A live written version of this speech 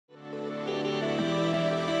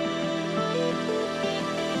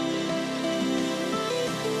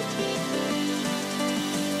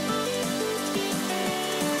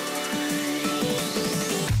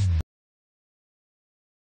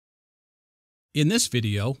In this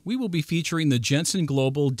video, we will be featuring the Jensen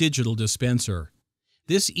Global Digital Dispenser.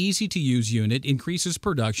 This easy-to-use unit increases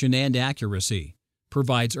production and accuracy,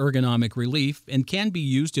 provides ergonomic relief, and can be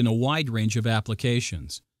used in a wide range of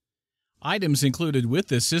applications. Items included with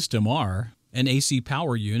this system are an AC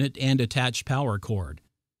power unit and attached power cord,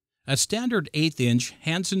 a standard 1/8-inch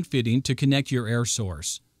Jensen fitting to connect your air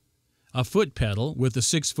source, a foot pedal with a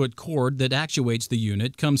 6-foot cord that actuates the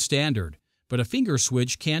unit comes standard, but a finger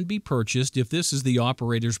switch can be purchased if this is the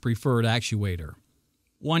operator's preferred actuator.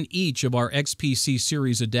 One each of our XPC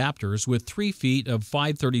series adapters with 3 feet of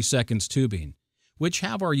 5/32 tubing, which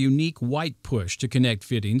have our unique white push to connect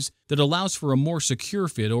fittings that allows for a more secure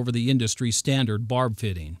fit over the industry standard barb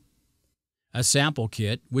fitting. A sample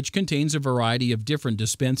kit which contains a variety of different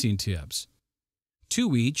dispensing tips.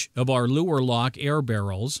 2 each of our Lure Lock air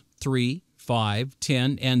barrels, 3, 5,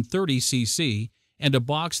 10, and 30 cc, and a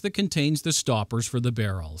box that contains the stoppers for the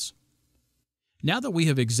barrels. Now that we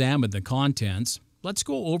have examined the contents, let's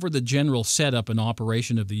go over the general setup and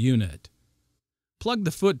operation of the unit. Plug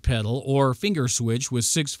the foot pedal or finger switch with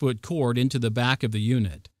 6-foot cord into the back of the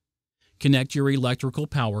unit. Connect your electrical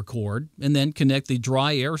power cord and then connect the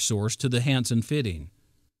dry air source to the Jensen fitting.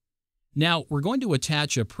 Now we're going to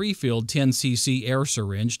attach a pre-filled 10 cc air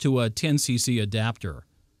syringe to a 10 cc adapter.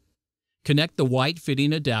 Connect the white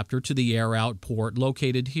fitting adapter to the air out port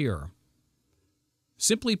located here.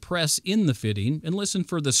 Simply press in the fitting and listen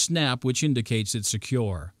for the snap which indicates it's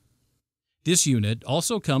secure. This unit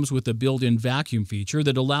also comes with a built-in vacuum feature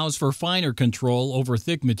that allows for finer control over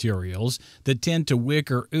thick materials that tend to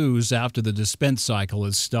wick or ooze after the dispense cycle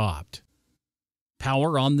is stopped.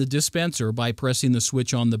 Power on the dispenser by pressing the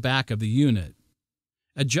switch on the back of the unit.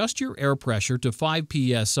 Adjust your air pressure to 5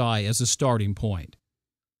 psi as a starting point.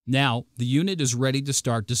 Now, the unit is ready to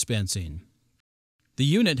start dispensing. The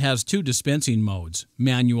unit has 2 dispensing modes,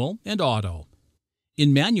 manual and auto.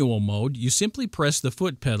 In manual mode, you simply press the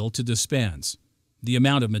foot pedal to dispense. The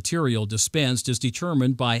amount of material dispensed is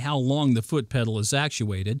determined by how long the foot pedal is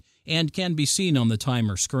actuated and can be seen on the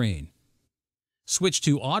timer screen. Switch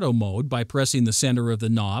to auto mode by pressing the center of the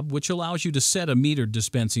knob, which allows you to set a metered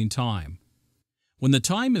dispensing time. When the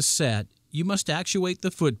time is set, you must actuate the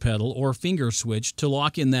foot pedal or finger switch to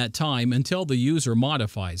lock in that time until the user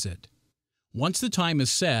modifies it. Once the time is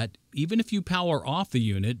set, even if you power off the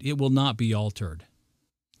unit, it will not be altered.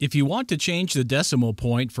 If you want to change the decimal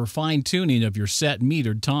point for fine-tuning of your set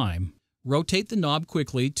metered time, rotate the knob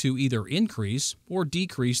quickly to either increase or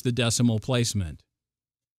decrease the decimal placement.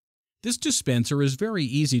 This dispenser is very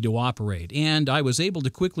easy to operate, and I was able to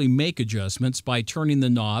quickly make adjustments by turning the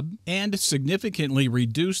knob and significantly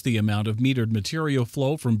reduce the amount of metered material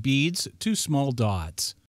flow from beads to small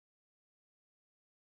dots.